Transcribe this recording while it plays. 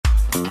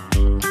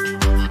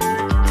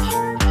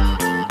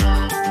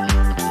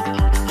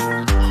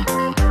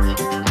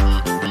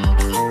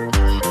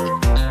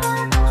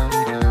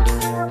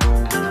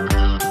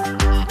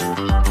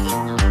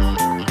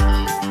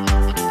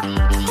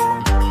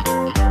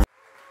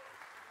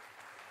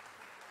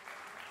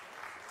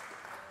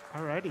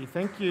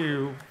Thank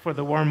you for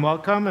the warm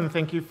welcome, and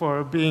thank you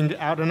for being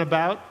out and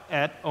about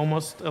at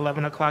almost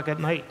 11 o'clock at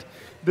night.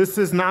 This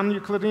is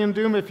Non-Euclidean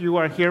Doom. If you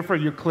are here for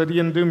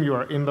Euclidean Doom, you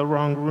are in the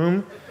wrong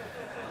room.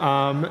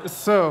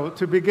 So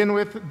to begin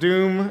with,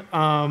 Doom,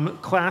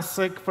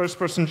 classic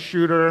first-person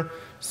shooter,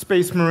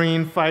 space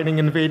marine fighting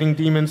invading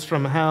demons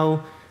from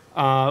hell,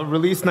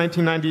 released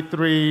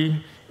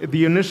 1993.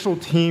 The initial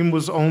team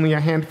was only a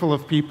handful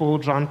of people,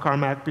 John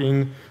Carmack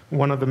being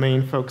one of the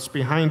main folks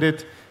behind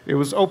it. It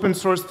was open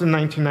sourced in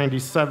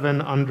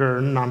 1997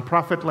 under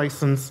nonprofit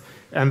license,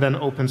 and then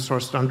open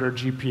sourced under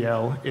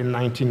GPL in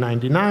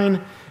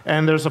 1999.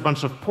 And there's a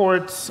bunch of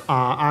ports.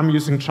 I'm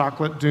using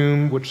Chocolate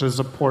Doom, which is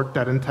a port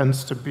that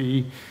intends to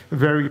be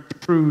very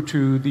true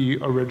to the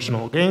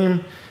original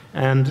game.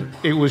 And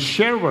it was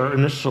shareware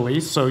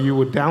initially, so you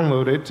would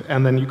download it,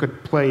 and then you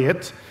could play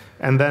it.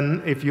 And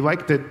then if you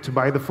liked it, to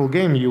buy the full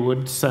game, you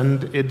would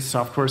send id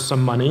Software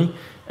some money,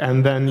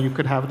 and then you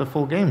could have the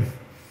full game.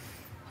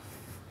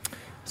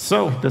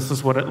 So this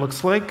is what it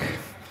looks like.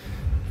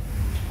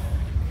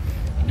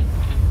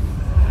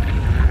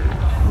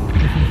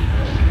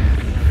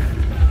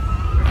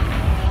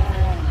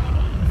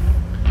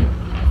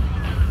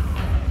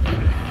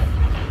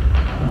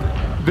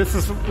 This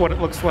is what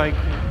it looks like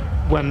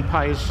when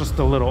pi is just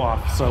a little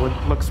off, so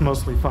it looks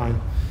mostly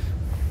fine.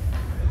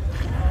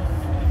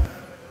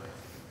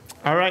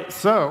 All right,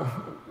 so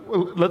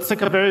let's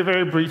take a very,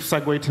 very brief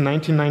segue to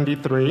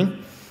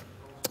 1993.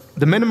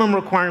 The minimum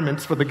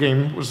requirements for the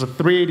game was a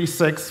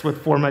 386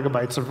 with 4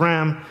 megabytes of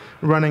RAM,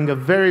 running a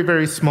very,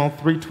 very small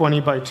 320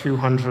 by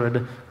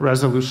 200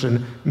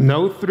 resolution,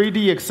 no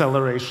 3D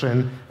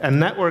acceleration, and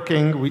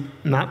networking,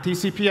 not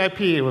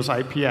TCP/IP, it was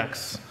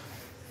IPX.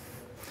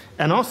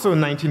 And also in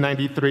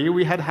 1993,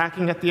 we had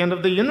hacking at the end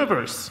of the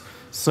universe.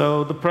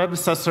 So the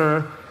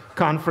predecessor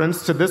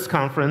conference to this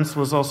conference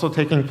was also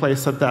taking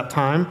place at that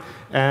time.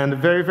 And a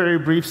very, very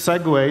brief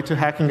segue to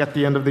hacking at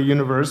the end of the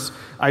universe.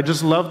 I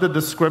just love the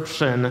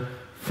description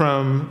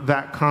from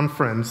that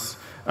conference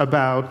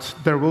about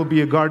there will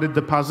be a guarded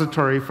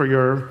depository for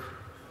your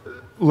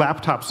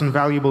laptops and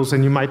valuables,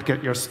 and you might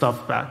get your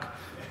stuff back.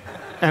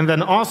 And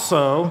then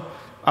also,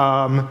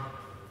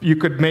 you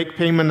could make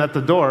payment at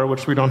the door,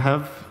 which we don't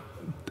have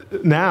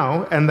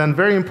now. And then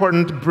very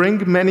important,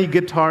 bring many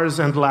guitars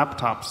and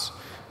laptops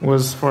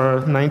was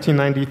for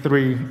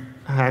 1993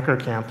 Hacker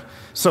Camp.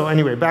 So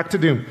anyway, back to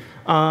Doom.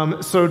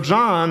 So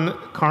John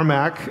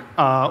Carmack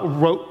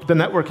wrote the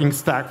networking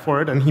stack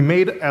for it, and he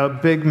made a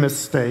big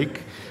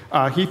mistake.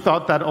 He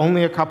thought that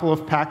only a couple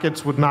of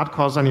packets would not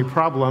cause any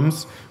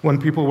problems when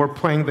people were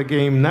playing the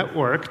game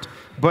networked,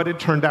 but it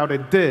turned out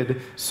it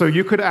did. So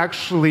you could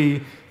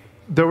actually,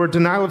 there were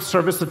denial of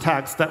service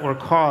attacks that were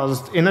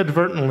caused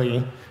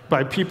inadvertently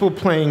by people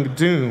playing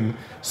Doom.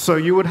 So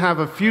you would have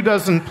a few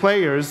dozen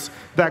players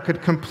that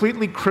could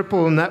completely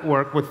cripple a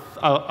network with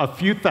a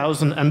few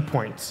thousand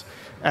endpoints.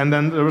 And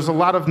then there was a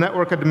lot of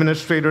network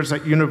administrators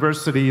at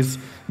universities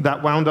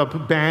that wound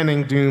up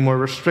banning Doom or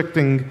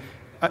restricting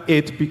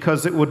it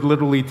because it would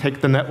literally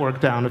take the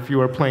network down if you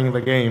were playing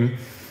the game.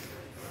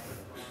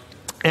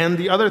 And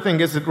the other thing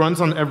is it runs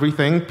on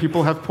everything.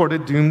 People have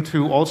ported Doom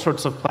to all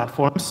sorts of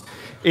platforms,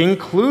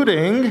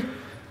 including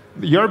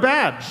your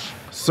badge.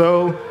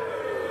 So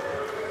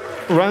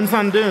runs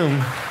on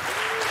Doom.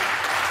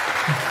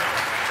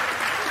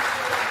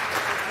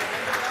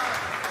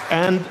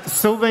 And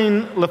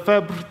Sylvain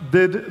Lefebvre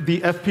did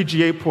the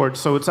FPGA port,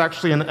 so it's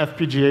actually an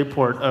FPGA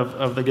port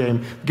of the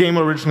game. The game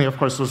originally, of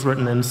course, was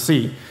written in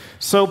C.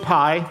 So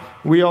pi,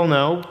 we all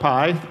know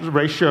pi, the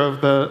ratio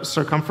of the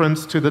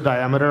circumference to the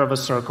diameter of a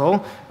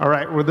circle. All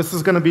right, well, this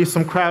is going to be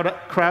some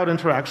crowd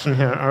interaction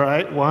here. All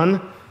right,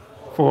 1,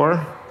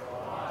 4.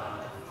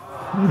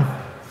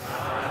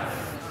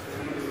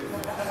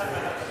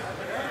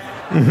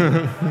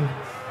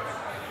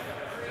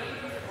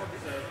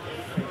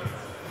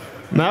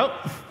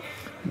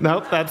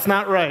 Nope, that's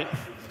not right.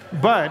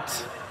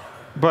 But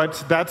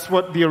that's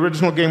what the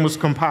original game was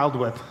compiled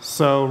with.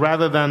 So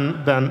rather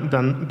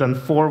than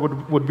 4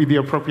 would be the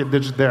appropriate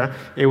digit there,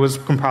 it was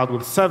compiled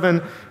with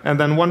 7. And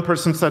then one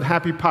person said,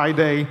 "Happy Pi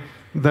Day.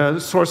 The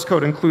source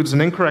code includes an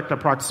incorrect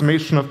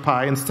approximation of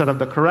pi instead of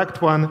the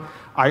correct one.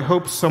 I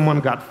hope someone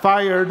got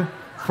fired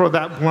for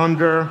that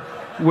blunder,"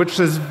 which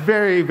is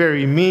very,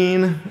 very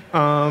mean.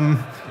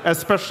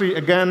 Especially,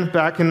 again,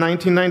 back in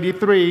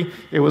 1993,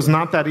 it was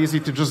not that easy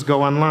to just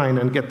go online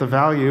and get the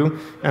value.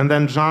 And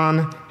then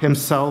John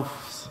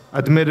himself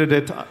admitted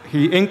it.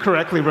 He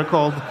incorrectly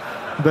recalled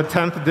the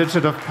 10th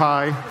digit of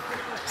pi.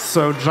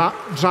 So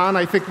John,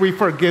 I think we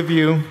forgive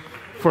you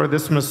for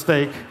this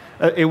mistake.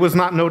 It was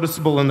not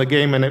noticeable in the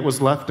game, and it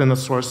was left in the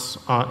source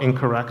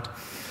incorrect.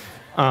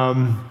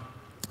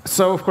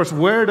 So, of course,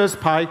 where does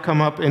pi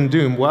come up in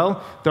Doom?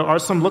 Well, there are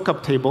some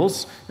lookup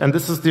tables, and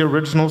this is the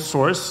original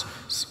source.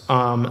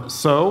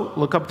 So,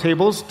 lookup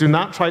tables, do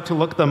not try to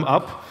look them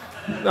up.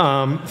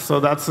 So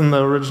that's in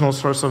the original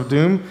source of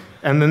Doom.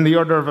 And then the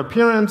order of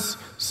appearance,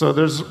 so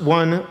there's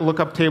one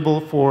lookup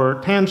table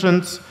for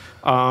tangents.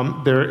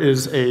 There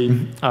is a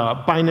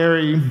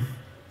binary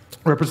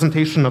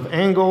representation of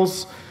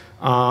angles.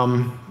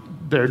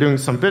 They're doing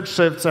some bit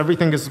shifts.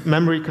 Everything is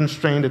memory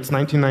constrained. It's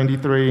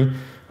 1993.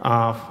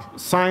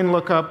 Sine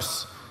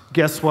lookups,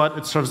 guess what?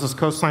 It serves as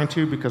cosine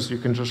too because you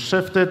can just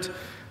shift it.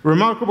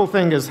 Remarkable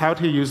thing is how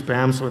to use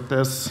BAMs with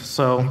this.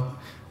 So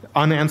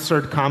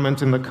unanswered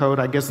comment in the code.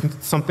 I guess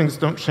some things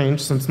don't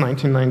change since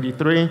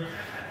 1993.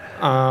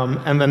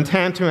 And then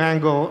tan to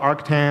angle,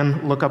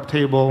 arctan, lookup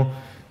table,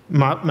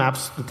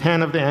 maps the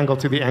tan of the angle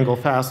to the angle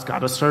fast,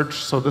 got a search.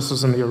 So this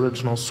is in the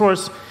original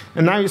source.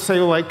 And now you say,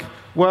 like,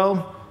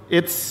 well,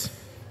 it's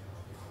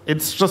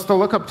just a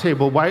lookup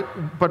table.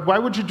 But why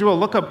would you do a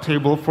lookup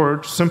table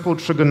for simple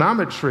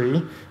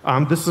trigonometry?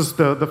 This is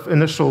the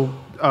initial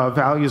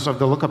values of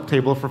the lookup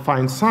table for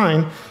find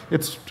sine.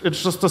 It's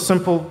just a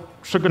simple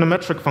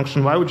trigonometric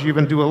function. Why would you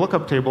even do a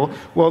lookup table?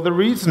 Well, the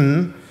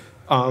reason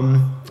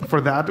for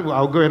that,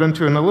 I'll go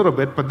into in a little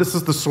bit, but this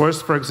is the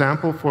source, for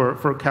example,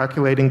 for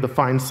calculating the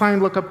find sine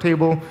lookup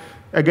table.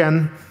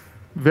 Again,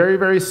 very,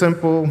 very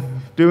simple,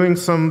 doing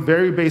some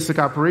very basic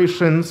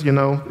operations.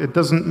 It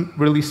doesn't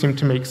really seem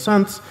to make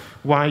sense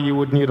why you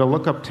would need a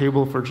lookup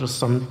table for just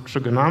some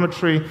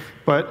trigonometry.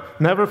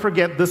 But never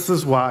forget, this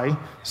is why.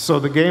 So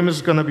the game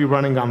is going to be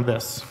running on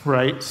this,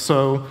 right?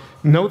 So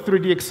no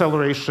 3D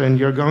acceleration.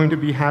 You're going to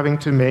be having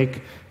to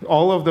make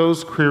all of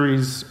those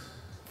queries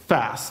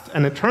fast.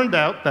 And it turned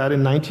out that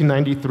in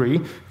 1993,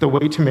 the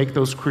way to make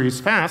those queries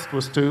fast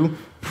was to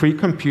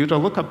pre-compute a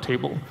lookup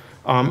table.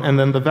 And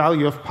then the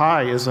value of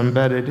pi is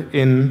embedded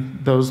in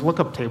those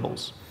lookup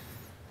tables.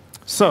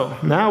 So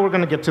now we're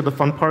going to get to the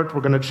fun part. We're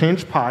going to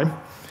change pi,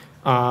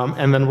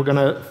 and then we're going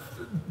to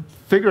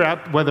figure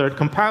out whether it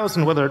compiles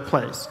and whether it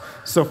plays.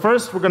 So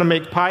first, we're going to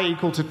make pi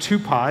equal to 2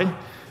 pi.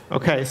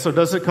 OK, so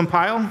does it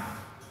compile?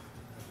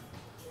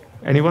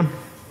 Anyone?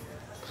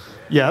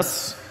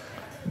 Yes.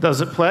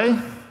 Does it play?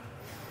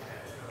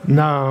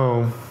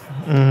 No.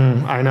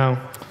 I know.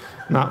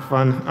 Not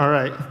fun. All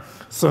right.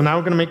 So now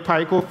we're going to make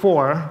pi equal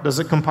 4. Does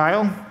it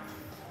compile?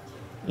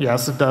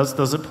 Yes, it does.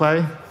 Does it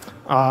play?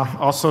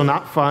 Also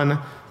not fun.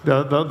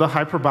 The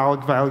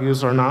hyperbolic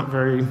values are not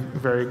very,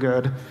 very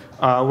good.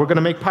 We're going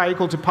to make pi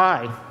equal to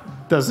pi.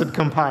 Does it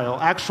compile?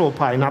 Actual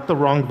pi, not the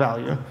wrong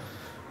value.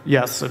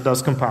 Yes, it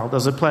does compile.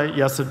 Does it play?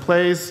 Yes, it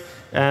plays.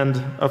 And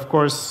of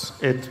course,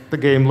 the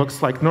game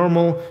looks like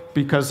normal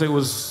because it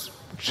was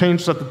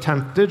changed at the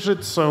 10th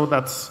digit, so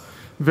that's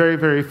very,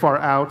 very far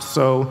out.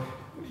 So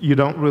you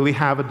don't really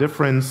have a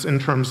difference in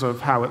terms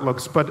of how it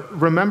looks. But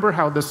remember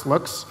how this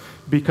looks,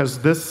 because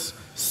this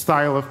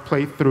style of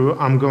playthrough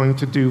I'm going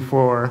to do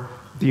for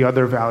the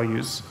other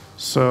values.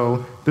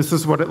 So this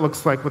is what it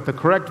looks like with the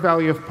correct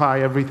value of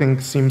pi. Everything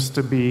seems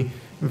to be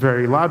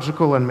very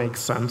logical and makes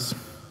sense.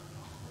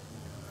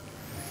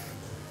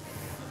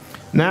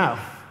 Now,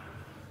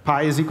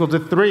 pi is equal to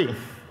 3.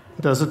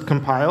 Does it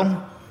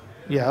compile?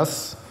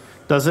 Yes.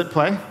 Does it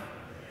play?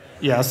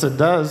 Yes, it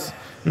does.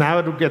 Now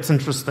it gets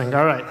interesting.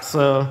 All right,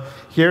 so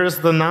here's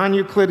the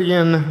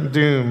non-Euclidean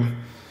Doom.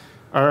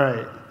 All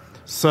right,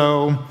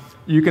 so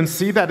you can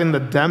see that in the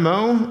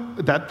demo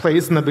that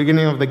plays in the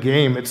beginning of the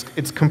game,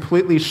 it's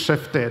completely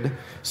shifted.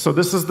 So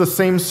this is the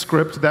same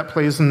script that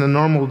plays in the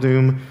normal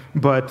Doom,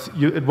 but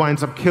it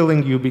winds up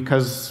killing you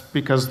because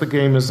the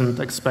game isn't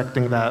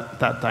expecting that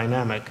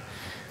dynamic.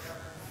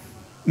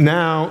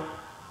 Now,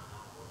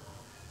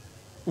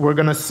 we're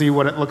going to see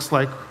what it looks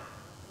like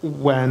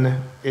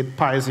when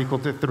pi is equal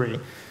to 3.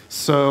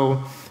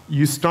 So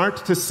you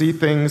start to see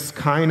things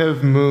kind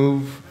of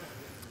move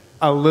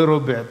a little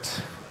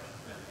bit.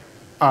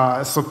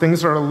 So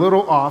things are a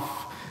little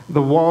off.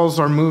 The walls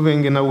are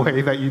moving in a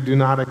way that you do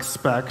not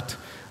expect.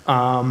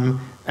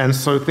 And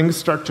so things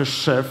start to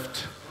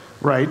shift,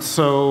 right?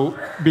 So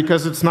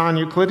because it's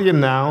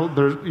non-Euclidean now,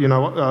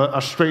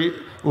 a straight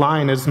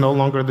line is no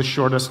longer the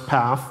shortest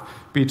path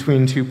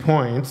between 2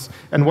 points.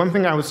 And one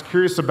thing I was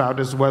curious about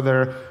is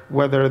whether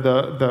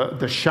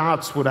the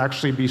shots would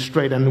actually be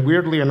straight. And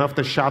weirdly enough,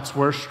 the shots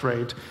were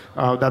straight.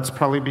 That's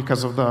probably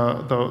because of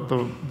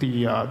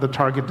the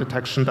target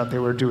detection that they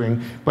were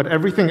doing. But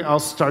everything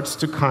else starts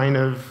to kind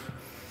of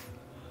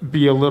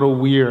be a little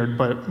weird,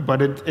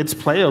 but it's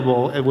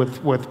playable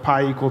with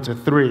pi equal to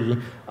 3.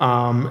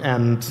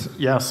 And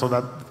yeah, so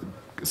that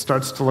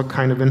starts to look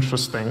kind of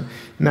interesting.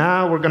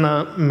 Now we're going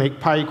to make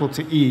pi equal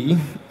to e.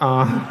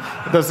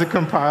 Does it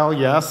compile?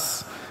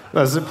 Yes.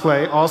 Does it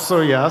play?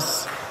 Also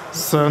yes.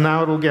 So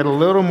now it'll get a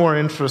little more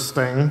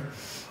interesting.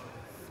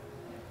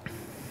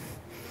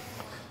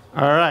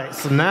 All right,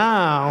 so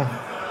now,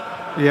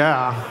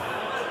 yeah,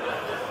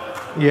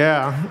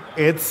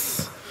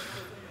 it's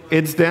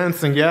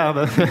dancing,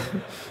 yeah.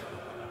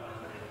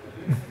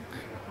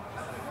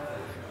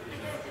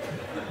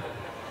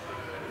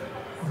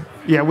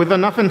 Yeah, with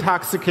enough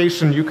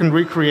intoxication, you can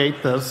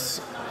recreate this.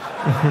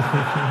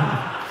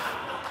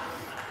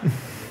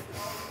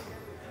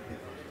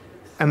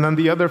 And then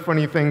the other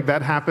funny thing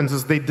that happens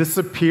is they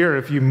disappear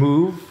if you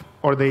move,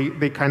 or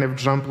they kind of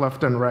jump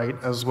left and right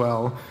as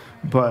well.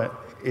 But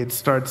it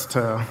starts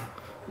to,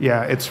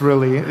 yeah, it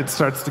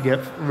starts to get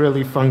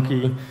really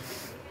funky.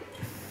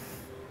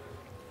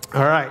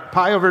 All right,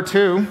 pi over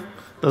 2.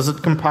 Does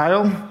it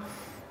compile?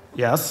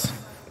 Yes.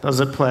 Does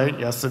it play?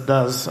 Yes, it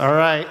does. All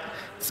right,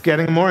 it's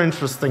getting more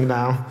interesting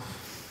now.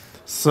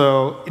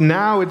 So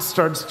now it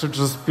starts to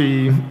just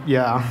be,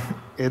 yeah,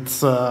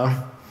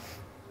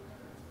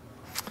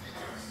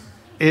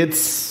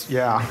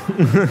 yeah.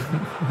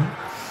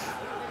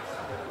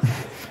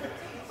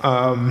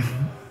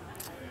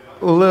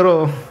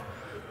 Little,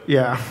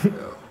 yeah,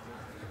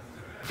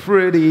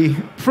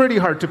 pretty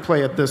hard to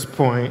play at this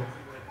point.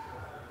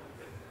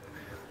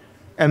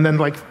 And then,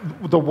 like,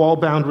 the wall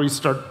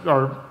boundaries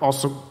are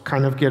also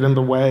kind of get in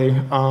the way.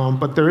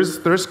 But there's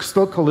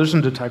still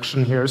collision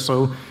detection here,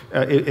 so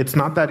it's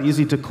not that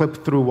easy to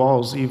clip through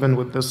walls, even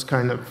with this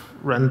kind of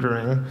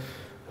rendering.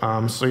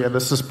 So yeah,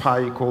 this is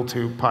pi equal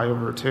to pi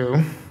over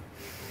 2.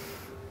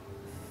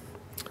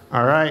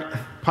 All right,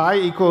 pi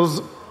equals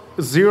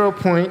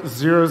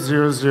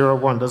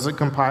 0.0001. Does it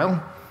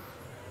compile?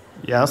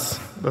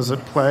 Yes. Does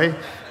it play?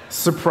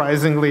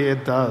 Surprisingly,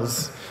 it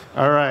does.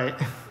 All right.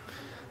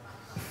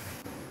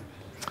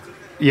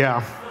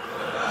 Yeah.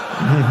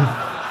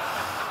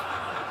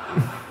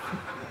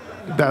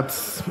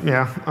 That's,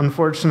 yeah,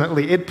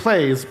 unfortunately. It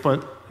plays,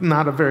 but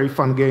not a very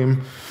fun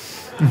game.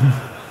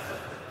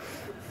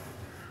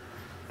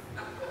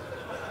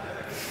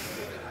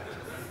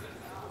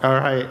 All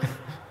right.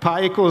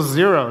 Pi equals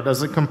 0.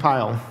 Does it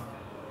compile?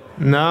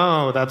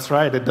 No, that's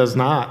right. It does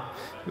not.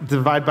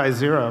 Divide by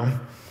 0.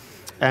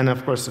 And,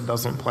 of course, it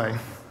doesn't play.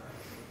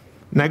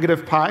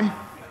 Negative pi?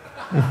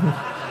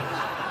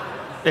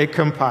 It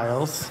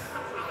compiles.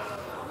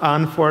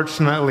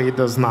 Unfortunately, it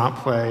does not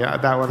play.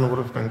 That one would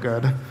have been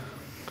good.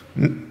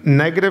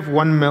 Negative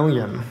 1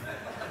 million.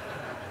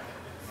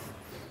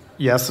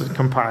 Yes, it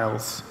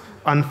compiles.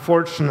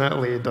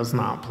 Unfortunately, it does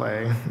not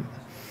play.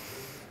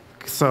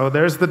 So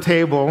there's the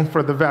table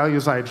for the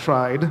values I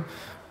tried.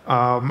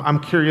 I'm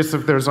curious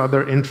if there's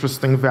other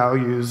interesting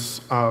values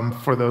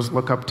for those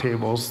lookup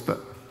tables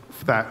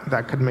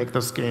that could make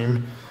this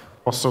game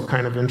also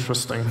kind of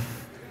interesting.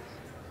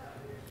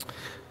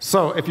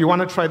 So if you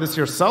want to try this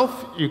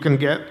yourself, you can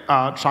get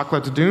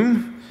Chocolate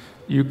Doom.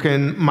 You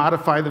can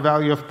modify the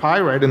value of pi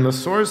right in the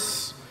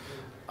source.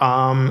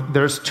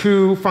 There's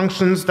 2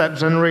 functions that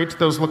generate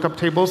those lookup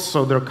tables,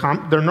 so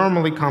they're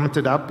normally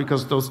commented out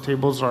because those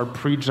tables are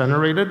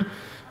pre-generated.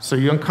 So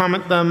you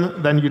uncomment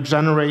them, then you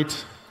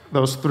generate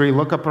those 3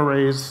 lookup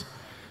arrays,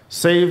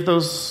 save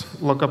those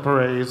lookup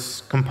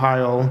arrays,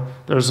 compile.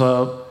 There's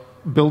a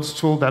builds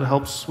tool that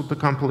helps with the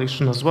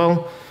compilation as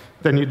well.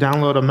 Then you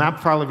download a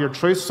map file of your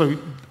choice. So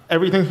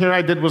everything here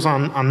I did was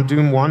on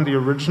Doom 1, the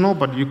original,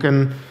 but you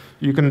can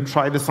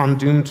try this on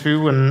Doom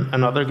 2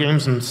 and other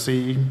games and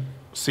see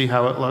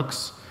how it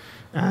looks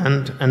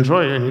and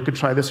enjoy it. And you could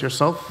try this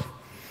yourself.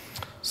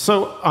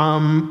 So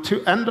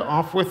to end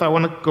off with, I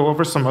want to go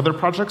over some other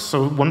projects.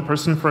 So one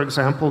person, for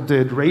example,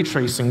 did ray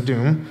tracing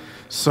Doom.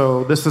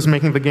 So this is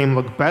making the game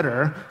look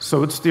better.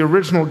 So it's the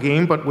original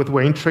game, but with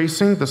ray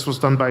tracing. This was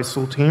done by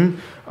Soul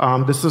Team.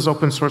 This is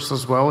open source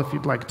as well, if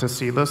you'd like to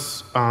see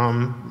this.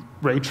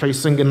 Ray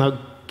tracing in a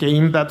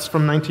game that's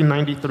from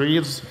 1993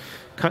 is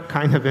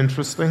kind of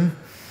interesting.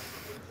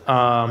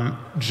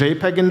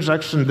 JPEG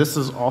injection, this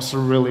is also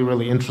really,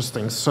 really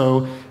interesting.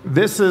 So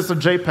this is a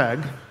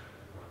JPEG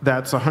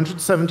that's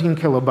 117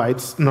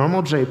 kilobytes,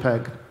 normal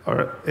JPEG,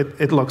 or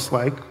it looks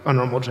like a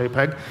normal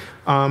JPEG.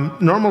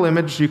 Normal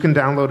image, you can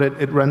download it.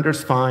 It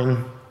renders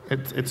fine.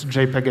 It's a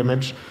JPEG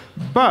image.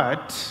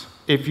 But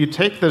if you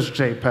take this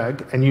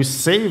JPEG and you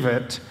save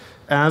it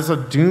as a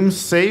Doom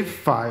save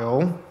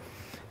file,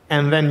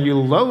 and then you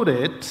load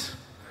it,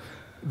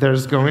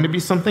 there's going to be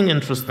something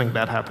interesting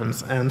that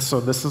happens. And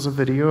so this is a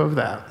video of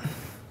that.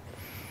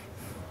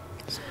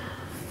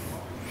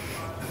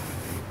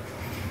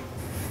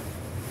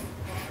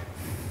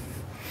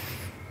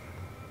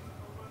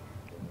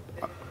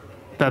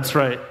 That's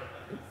right.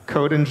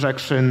 Code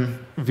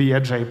injection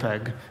via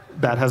JPEG.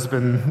 That has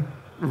been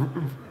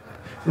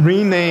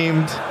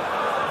renamed.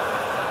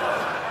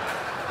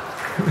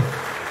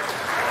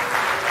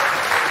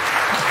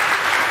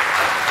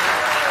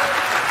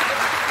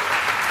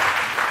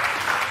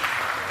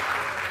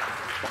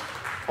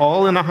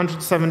 All in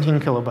 117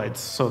 kilobytes.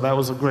 So that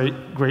was a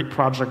great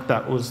project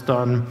that was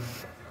done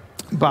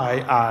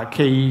by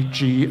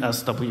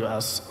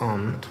KGSWS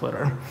on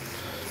Twitter.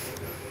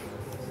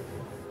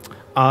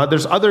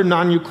 There's other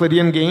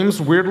non-Euclidean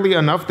games. Weirdly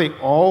enough, they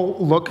all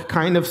look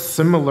kind of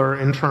similar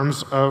in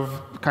terms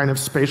of kind of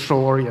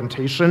spatial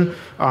orientation.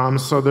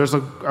 So there's a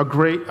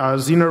great,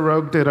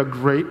 Xenorogue did a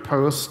great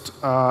post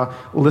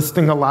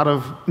listing a lot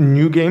of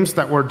new games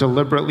that were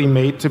deliberately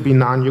made to be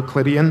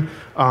non-Euclidean.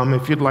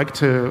 If you'd like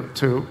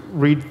to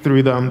read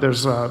through them,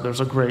 there's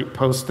a great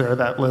post there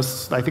that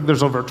lists, I think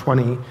there's over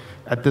 20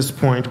 at this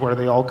point where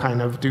they all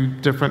kind of do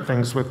different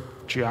things with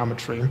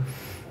geometry.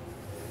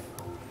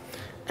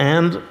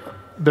 And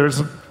there's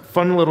a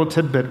fun little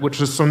tidbit,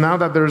 which is, so now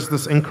that there's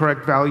this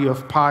incorrect value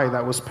of pi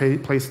that was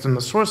placed in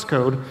the source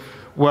code,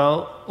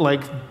 well,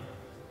 like,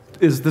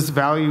 is this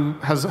value,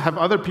 have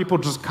other people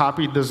just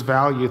copied this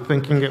value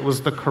thinking it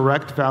was the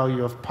correct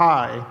value of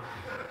pi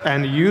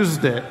and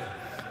used it?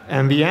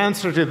 And the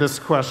answer to this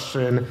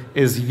question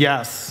is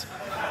yes.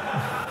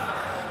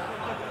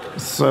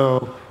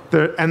 So,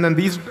 and then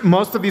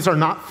most of these are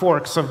not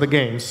forks of the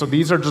game. So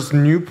these are just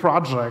new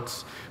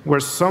projects where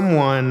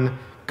someone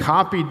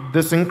copied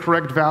this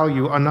incorrect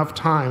value enough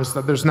times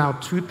that there's now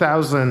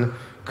 2,000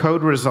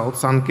 code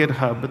results on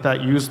GitHub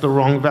that use the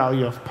wrong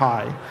value of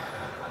pi.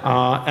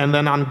 And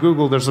then on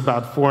Google, there's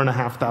about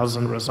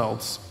 4,500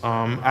 results.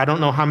 I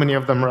don't know how many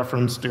of them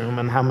reference Doom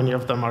and how many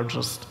of them are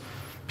just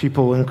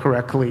people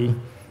incorrectly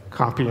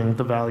copying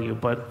the value.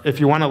 But if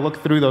you want to look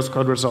through those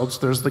code results,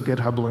 there's the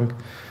GitHub link.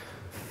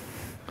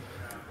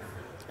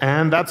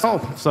 And that's all.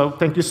 So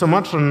thank you so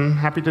much, and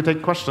happy to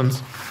take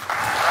questions.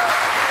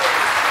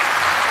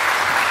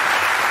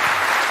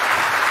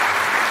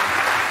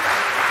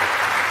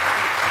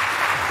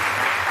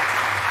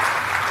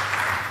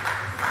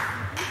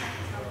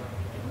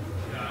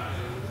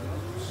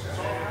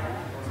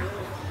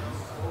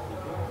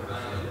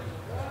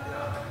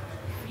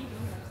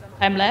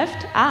 Time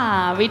left?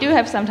 We do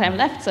have some time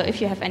left, so if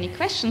you have any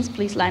questions,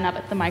 please line up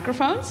at the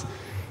microphones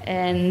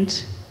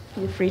and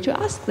feel free to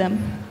ask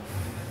them.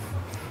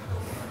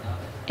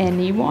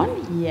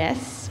 Anyone?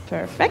 Yes,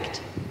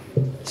 perfect.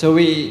 So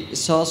we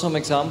saw some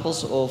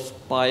examples of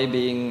pi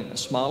being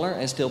smaller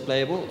and still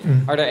playable.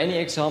 Are there any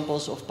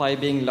examples of pi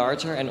being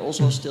larger and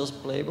also still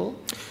playable?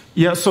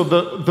 Yeah, so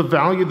the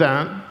value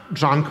that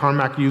John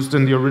Carmack used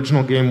in the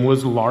original game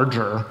was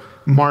larger,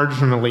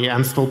 marginally,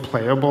 and still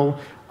playable.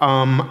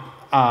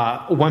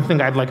 One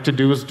thing I'd like to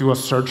do is do a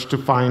search to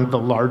find the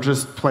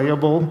largest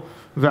playable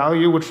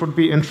value, which would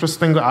be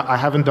interesting. I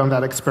haven't done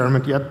that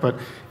experiment yet, but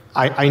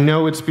I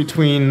know it's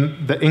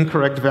between the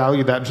incorrect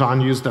value that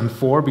John used and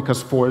 4,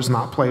 because 4 is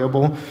not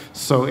playable.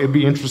 So it'd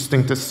be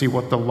interesting to see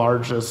what the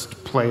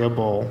largest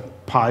playable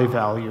pi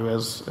value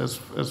is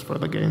for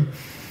the game.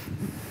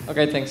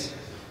 Okay, thanks.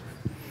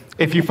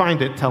 If you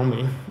find it, tell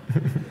me.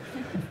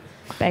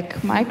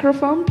 Back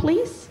microphone,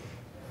 please.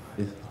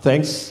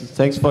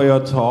 Thanks for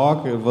your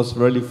talk. It was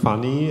really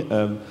funny.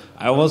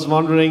 I was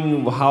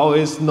wondering, how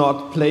is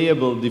not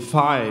playable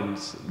defined?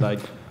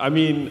 Like, I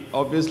mean,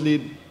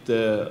 obviously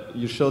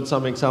you showed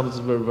some examples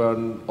that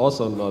were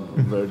also not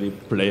very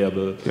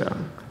playable. Yeah.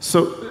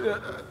 So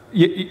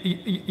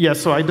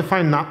so I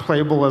define not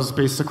playable as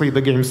basically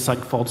the game's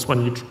segfaults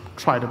when you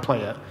try to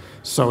play it.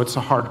 So it's a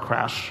hard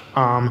crash.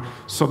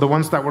 So the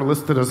ones that were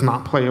listed as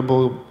not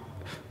playable,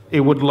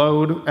 it would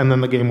load and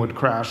then the game would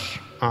crash.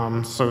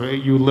 So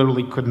you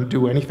literally couldn't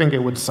do anything.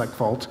 It would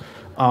segfault.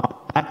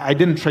 I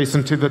didn't trace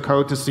into the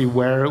code to see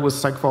where it was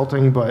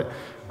segfaulting, but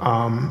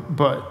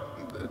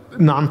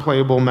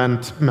non-playable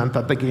meant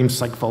that the game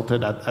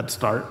segfaulted at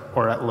start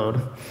or at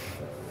load.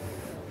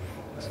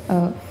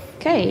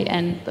 Okay,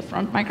 and the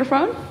front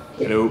microphone.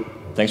 Hello,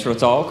 thanks for the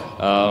talk.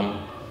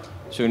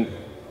 So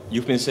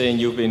you've been saying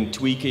you've been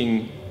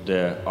tweaking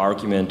the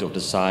argument of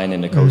the sine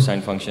and the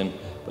cosine function,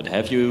 but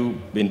have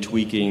you been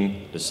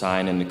tweaking the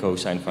sine and the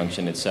cosine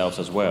function itself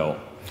as well?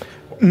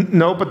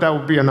 No, but that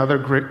would be another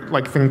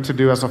great thing to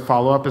do as a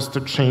follow-up, is to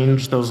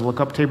change those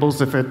lookup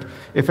tables if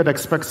it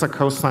expects a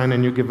cosine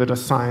and you give it a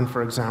sine,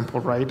 for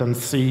example, right, and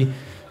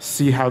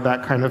see how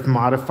that kind of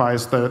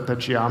modifies the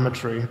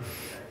geometry.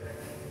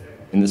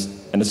 And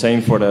the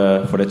same for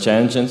the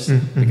tangents,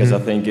 because I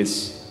think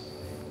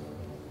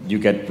you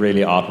get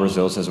really odd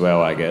results as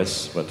well, I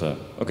guess. But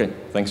okay,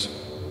 thanks.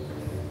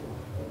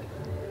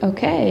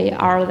 Okay,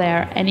 are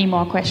there any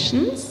more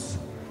questions?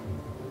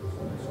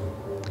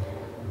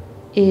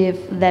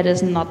 If that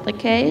is not the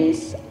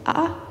case,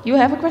 you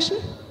have a question?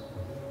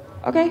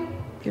 Okay,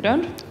 you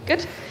don't?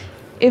 Good.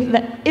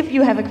 If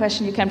you have a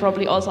question, you can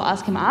probably also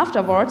ask him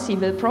afterwards. He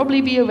will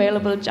probably be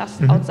available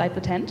just outside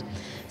the tent.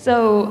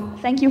 So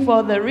thank you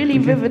for the really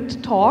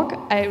vivid talk.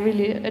 I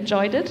really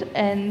enjoyed it,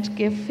 and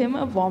give him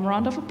a warm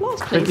round of applause,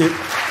 please. Thank you.